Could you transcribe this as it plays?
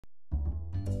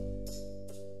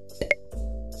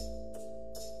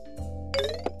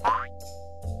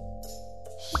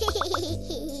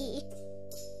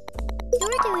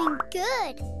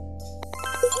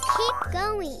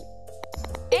going.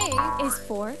 A is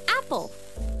for apple.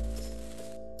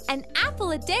 An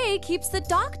apple a day keeps the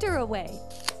doctor away.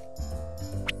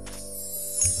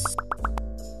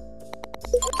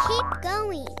 Keep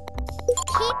going.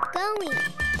 Keep going.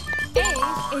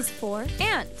 A is for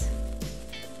ant.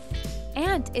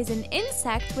 Ant is an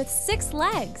insect with 6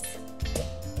 legs.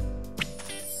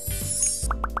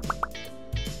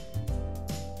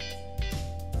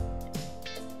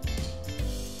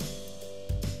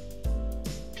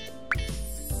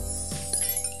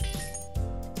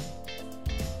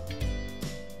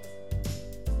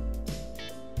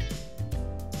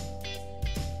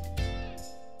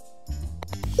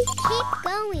 Keep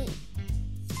going.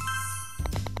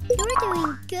 You're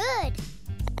doing good.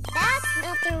 That's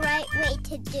not the right way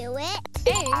to do it.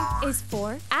 A is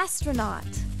for astronaut.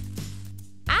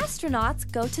 Astronauts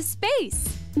go to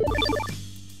space.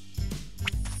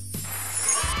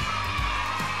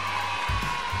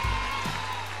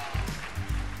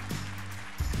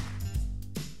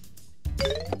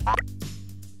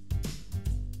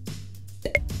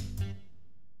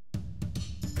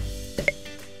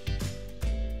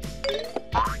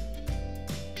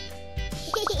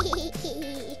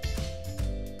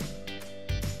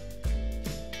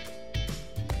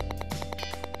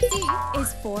 C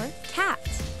is for cat.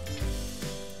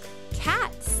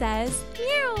 Cat says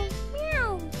meow,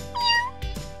 meow, meow.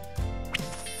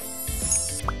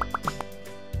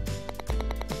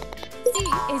 C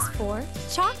is for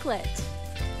chocolate.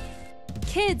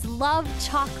 Kids love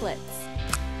chocolates.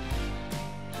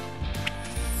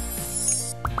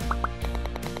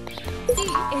 C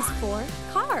is for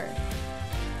car.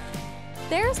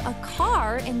 There's a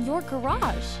car in your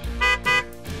garage.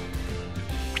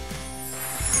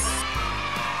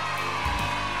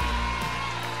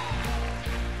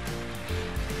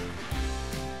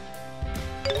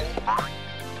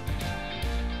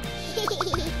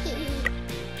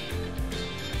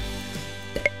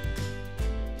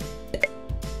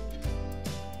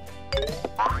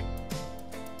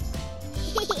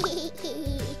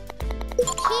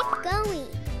 Keep going.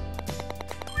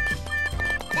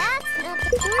 That's not the...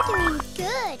 You're doing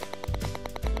good.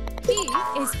 B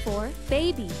is for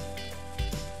baby.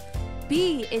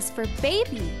 B is for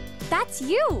baby. That's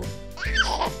you.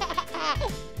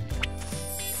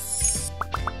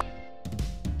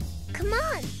 Come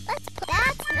on, let's play.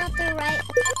 That's not the right...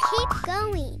 Keep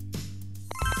going.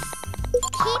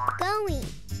 Keep going.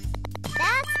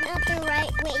 That's not the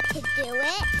right way to do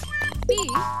it. B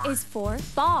is for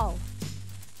ball.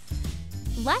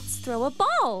 Let's throw a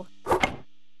ball.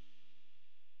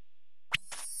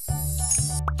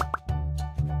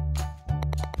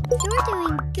 You're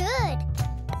doing good.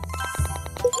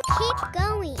 Keep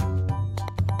going.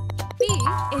 B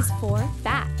is for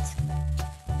bat.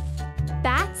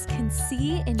 Bats can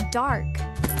see in dark.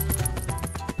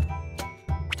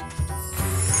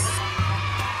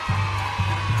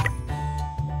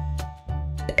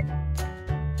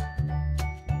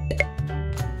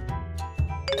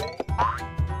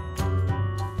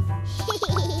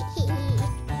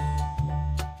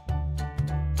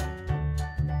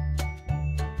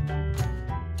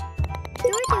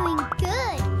 You're doing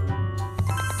good.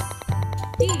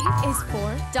 D is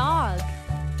for dog.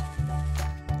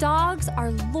 Dogs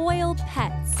are loyal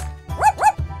pets.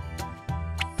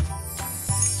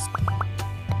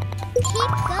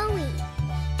 Keep going.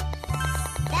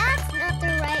 That's not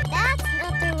the right... That's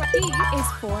not the right... D is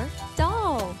for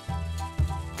doll.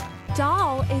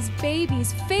 Doll is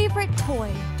baby's favorite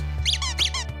toy.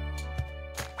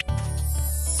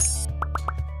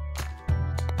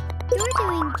 You're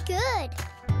doing good.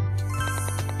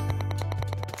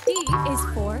 D is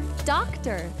for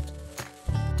doctor.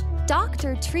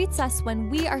 Doctor treats us when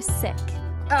we are sick.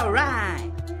 All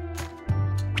right.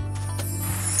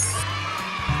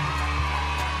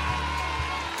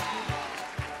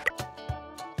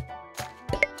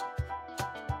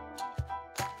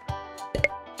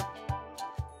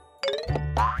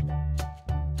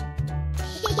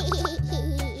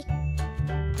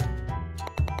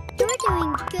 You're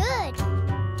doing good.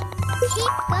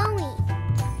 Keep going.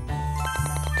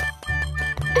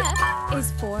 F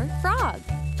is for frog.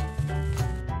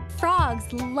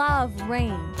 Frogs love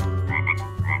rain.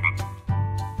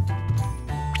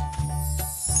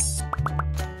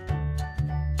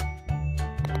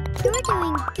 You're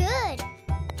doing good.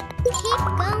 Keep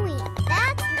going.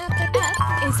 That's not the...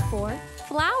 F is for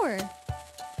flower.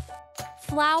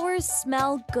 Flowers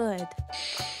smell good.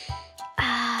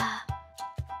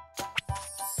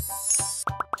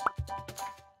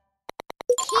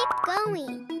 Keep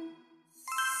going.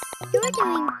 You're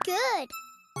doing good.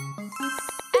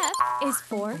 F is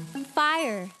for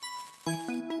fire.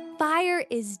 Fire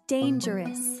is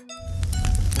dangerous.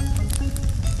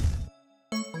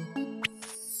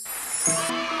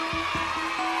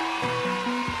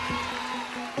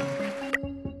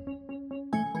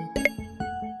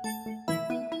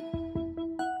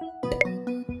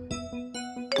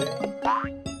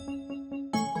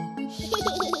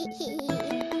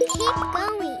 Keep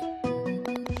going.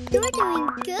 You're doing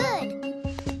good.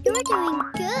 You're doing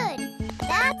good.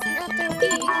 That's not the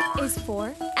E is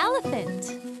for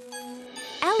elephant.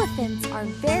 Elephants are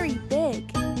very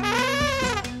big.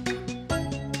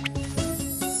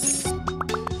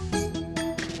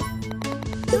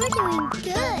 You're doing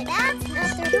good. That's not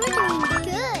the You're doing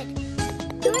good.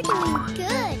 You're doing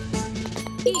good.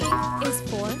 E is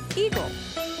for eagle.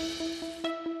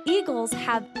 Eagles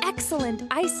have excellent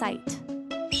eyesight.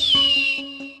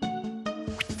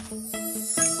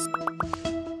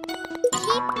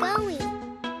 Keep going.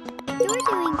 You're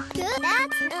doing good.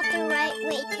 That's not the right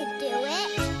way to do it.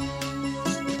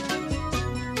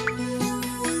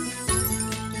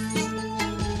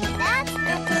 That's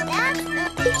not the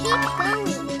Keep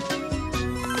going.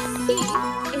 E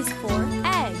is for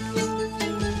egg.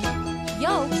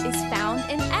 Yolk is found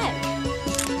in egg.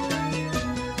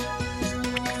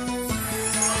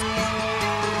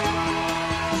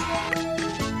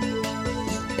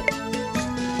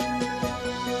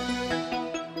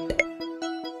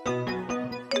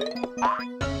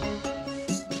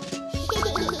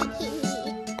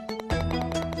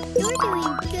 You're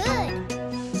doing good.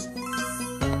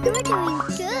 You're doing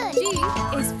good. G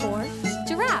is for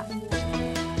giraffe.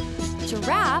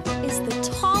 Giraffe is the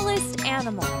tallest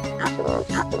animal.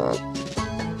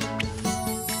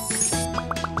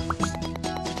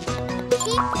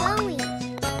 Keep going.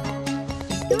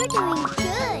 You're doing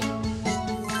good.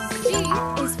 G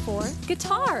is for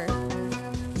guitar.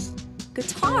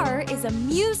 Guitar is a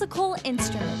musical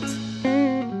instrument.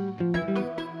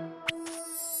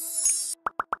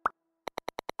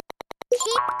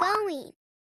 Keep going.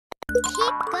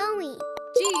 Keep going.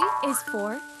 G is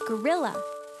for gorilla.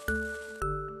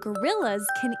 Gorillas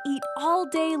can eat all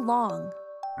day long.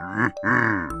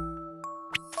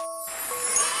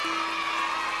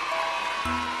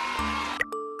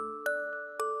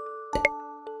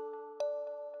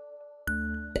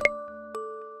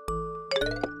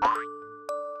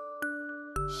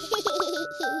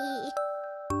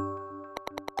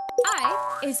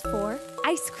 I is for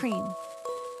ice cream.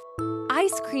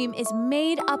 Ice cream is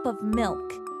made up of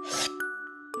milk.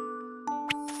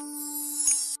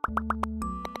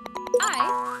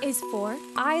 I is for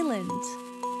island.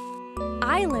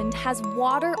 Island has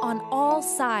water on all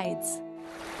sides.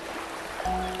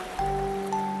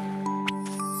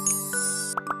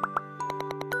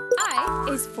 I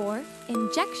is for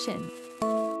injection.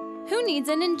 Who needs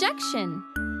an injection?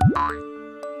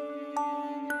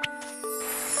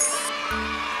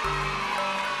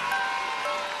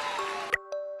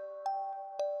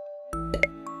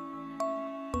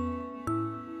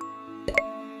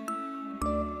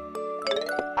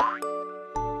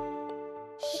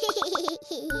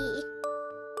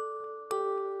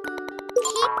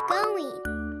 Keep going.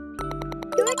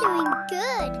 You're doing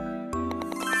good.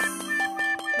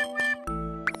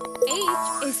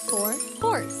 H is for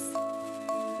horse.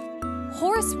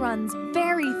 Horse runs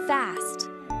very fast.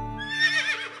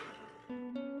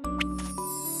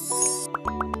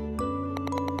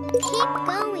 Keep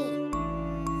going.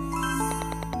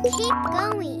 Keep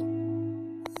going.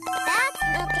 That's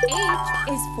not the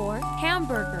H is for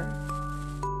hamburger.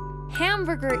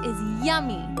 Hamburger is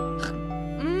yummy.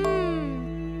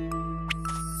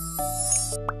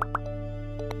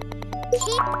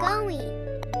 Keep going.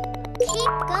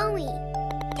 Keep going.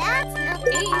 That's not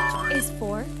the H is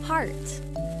for heart.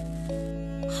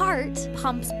 Heart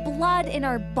pumps blood in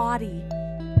our body.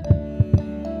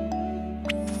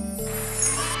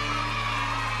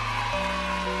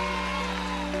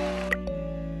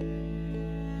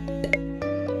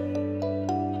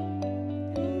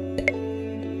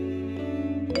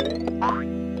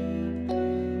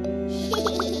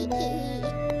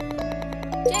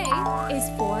 J is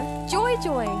for Joy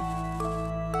Joy.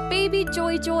 Baby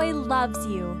Joy Joy loves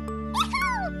you.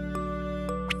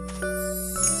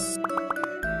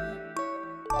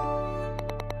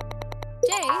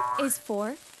 J is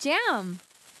for jam.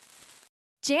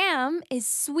 Jam is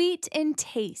sweet in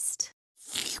taste.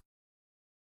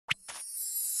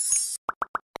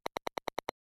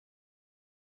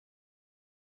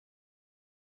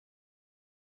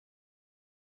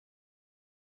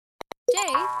 J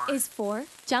is for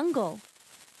jungle.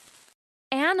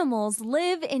 Animals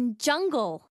live in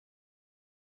jungle.